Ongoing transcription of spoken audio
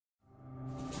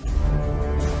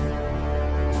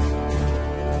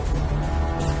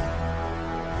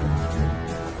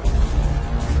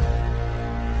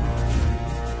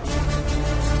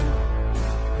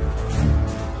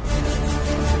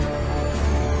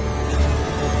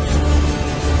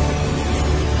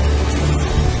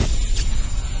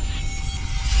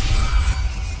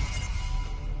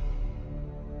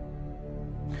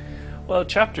Well,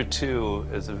 chapter 2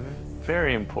 is a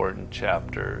very important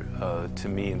chapter to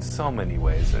me in so many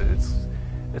ways.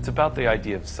 It's about the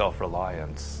idea of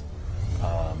self-reliance.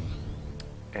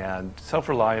 And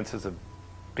self-reliance is a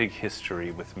big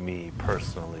history with me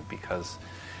personally, because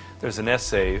there's an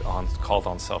essay called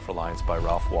On Self-Reliance by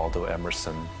Ralph Waldo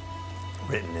Emerson,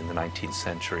 written in the 19th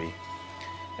century.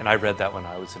 And I read that when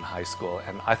I was in high school,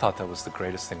 and I thought that was the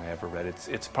greatest thing I ever read.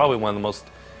 It's probably one of the most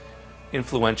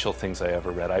influential things I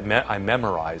ever read. I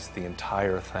memorized the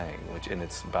entire thing, and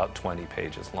it's about 20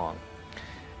 pages long.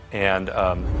 And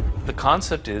the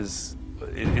concept is,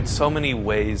 in so many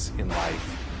ways in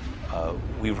life,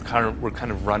 we're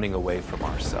kind of running away from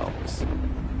ourselves.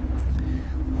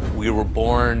 We were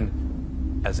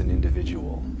born as an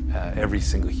individual. Every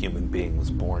single human being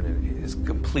was born in is a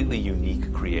completely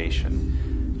unique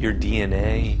creation. Your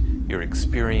DNA, your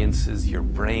experiences, your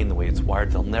brain, the way it's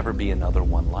wired, there'll never be another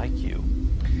one like you.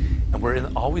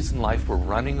 And always in life, we're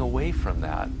running away from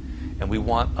that. And we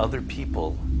want other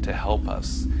people to help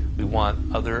us. We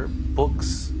want other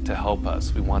books to help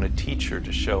us. We want a teacher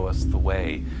to show us the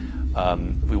way.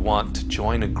 We want to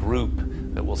join a group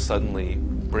that will suddenly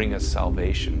bring us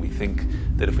salvation. We think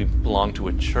that if we belong to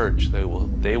a church, they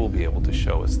will be able to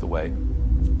show us the way.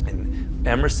 And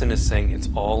Emerson is saying it's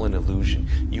all an illusion.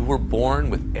 You were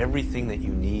born with everything that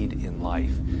you need in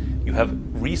life. You have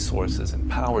resources and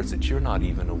powers that you're not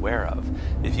even aware of.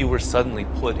 If you were suddenly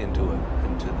put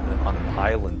on an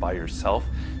island by yourself,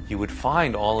 you would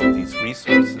find all of these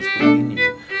resources within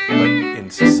you. But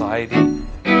in society,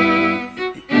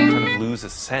 you kind of lose a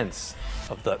sense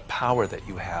of the power that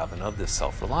you have and of this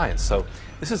self-reliance. So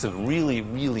this is a really,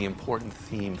 really important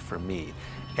theme for me.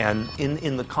 And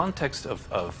in the context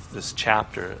of this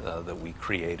chapter that we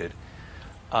created,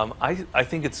 I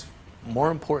think it's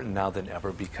more important now than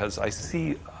ever, because I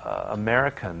see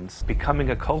Americans becoming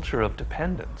a culture of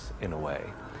dependence in a way.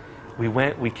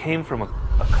 We came from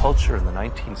a culture in the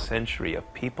 19th century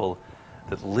of people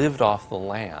that lived off the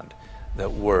land,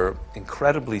 that were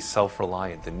incredibly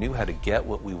self-reliant, that knew how to get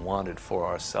what we wanted for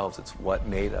ourselves. It's what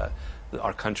made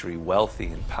our country wealthy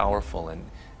and powerful and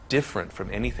different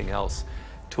from anything else,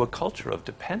 to a culture of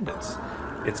dependence.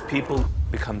 It's people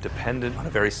become dependent on a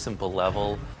very simple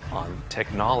level on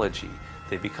technology.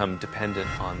 They become dependent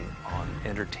on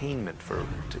entertainment for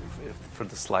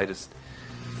the slightest.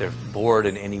 They're bored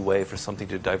in any way for something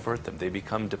to divert them. They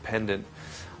become dependent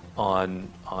on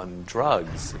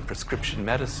drugs and prescription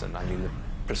medicine. I mean, the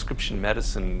prescription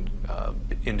medicine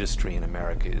industry in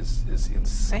America is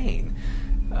insane.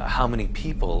 How many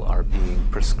people are being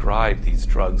prescribed these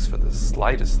drugs for the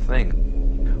slightest thing?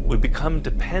 We become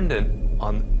dependent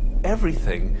on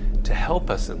everything to help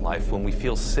us in life. When we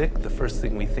feel sick, the first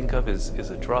thing we think of is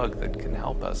a drug that can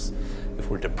help us. If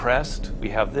we're depressed, we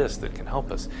have this that can help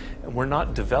us. And we're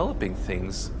not developing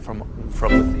things from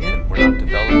within. We're not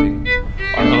developing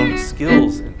our own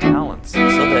skills and talents. So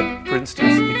that, for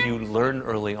instance, if you learn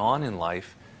early on in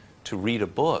life to read a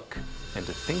book and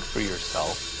to think for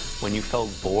yourself, when you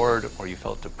felt bored or you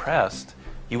felt depressed,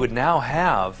 you would now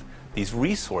have these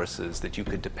resources that you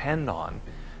could depend on,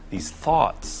 these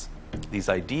thoughts, these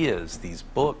ideas, these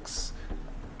books,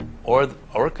 or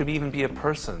it could even be a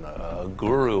person, a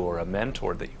guru or a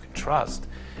mentor that you could trust.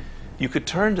 You could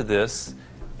turn to this,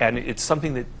 and it's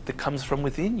something that comes from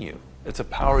within you. It's a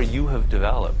power you have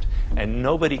developed, and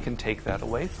nobody can take that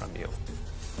away from you.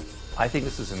 I think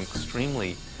this is an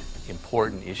extremely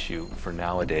important issue for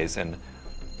nowadays, and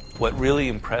what really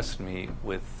impressed me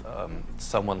with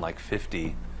someone like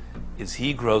 50 is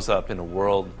he grows up in a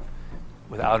world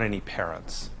without any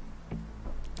parents.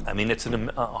 I mean, it's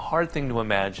a hard thing to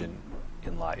imagine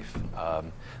in life,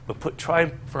 but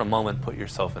try for a moment, put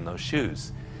yourself in those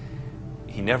shoes.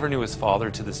 He never knew his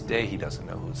father. To this day, he doesn't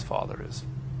know who his father is.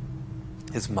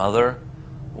 His mother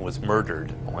was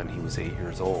murdered when he was 8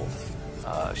 years old.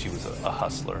 She was a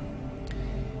hustler.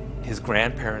 His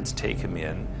grandparents take him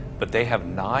in, but they have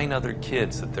 9 other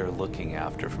kids that they're looking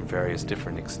after from various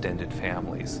different extended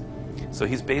families. So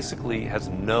he's basically has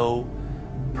no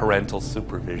parental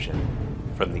supervision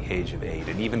from the age of 8,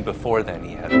 and even before then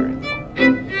he had very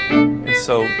little. And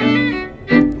so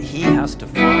he has to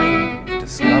find and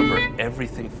discover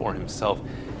everything for himself.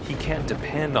 He can't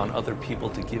depend on other people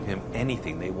to give him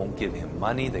anything. They won't give him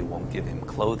money, they won't give him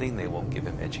clothing, they won't give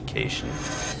him education.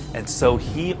 And so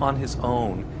he on his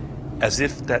own, as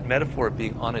if that metaphor of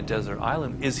being on a desert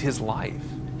island is his life.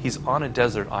 He's on a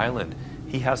desert island.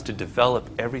 He has to develop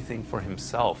everything for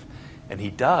himself, and he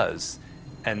does.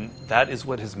 And that is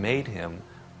what has made him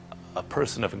a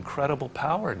person of incredible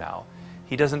power now.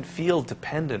 He doesn't feel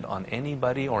dependent on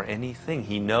anybody or anything.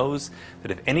 He knows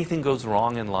that if anything goes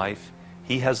wrong in life,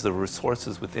 He has the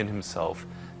resources within himself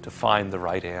to find the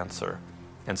right answer.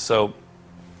 And so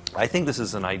I think this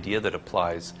is an idea that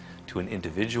applies to an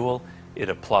individual, it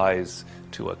applies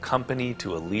to a company,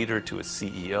 to a leader, to a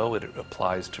CEO, it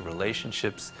applies to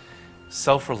relationships.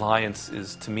 Self-reliance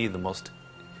is, to me, the most,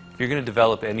 if you're going to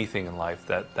develop anything in life,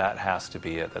 that has to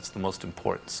be it. That's the most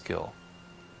important skill.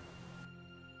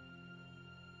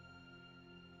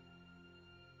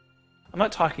 I'm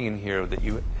not talking in here that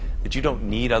you don't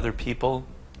need other people,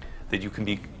 that you can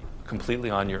be completely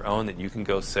on your own, that you can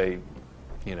go say,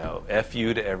 you know, F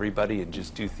you to everybody and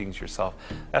just do things yourself.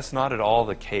 That's not at all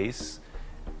the case.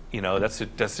 You know, that's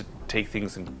to take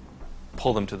things and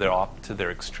pull them to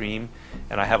their extreme.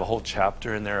 And I have a whole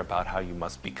chapter in there about how you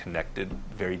must be connected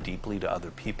very deeply to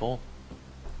other people.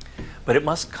 But it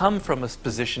must come from a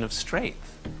position of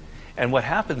strength. And what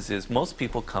happens is most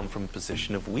people come from a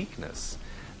position of weakness.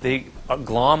 They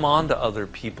glom onto other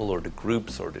people or to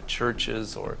groups or to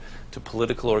churches or to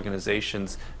political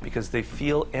organizations because they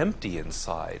feel empty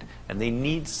inside and they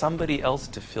need somebody else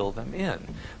to fill them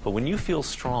in. But when you feel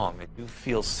strong and you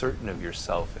feel certain of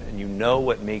yourself and you know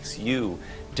what makes you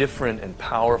different and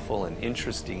powerful and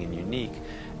interesting and unique,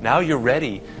 now you're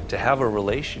ready to have a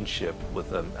relationship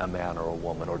with a man or a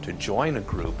woman, or to join a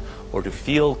group, or to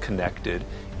feel connected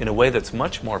in a way that's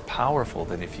much more powerful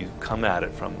than if you come at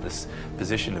it from this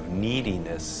position of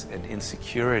neediness and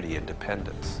insecurity and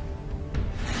dependence.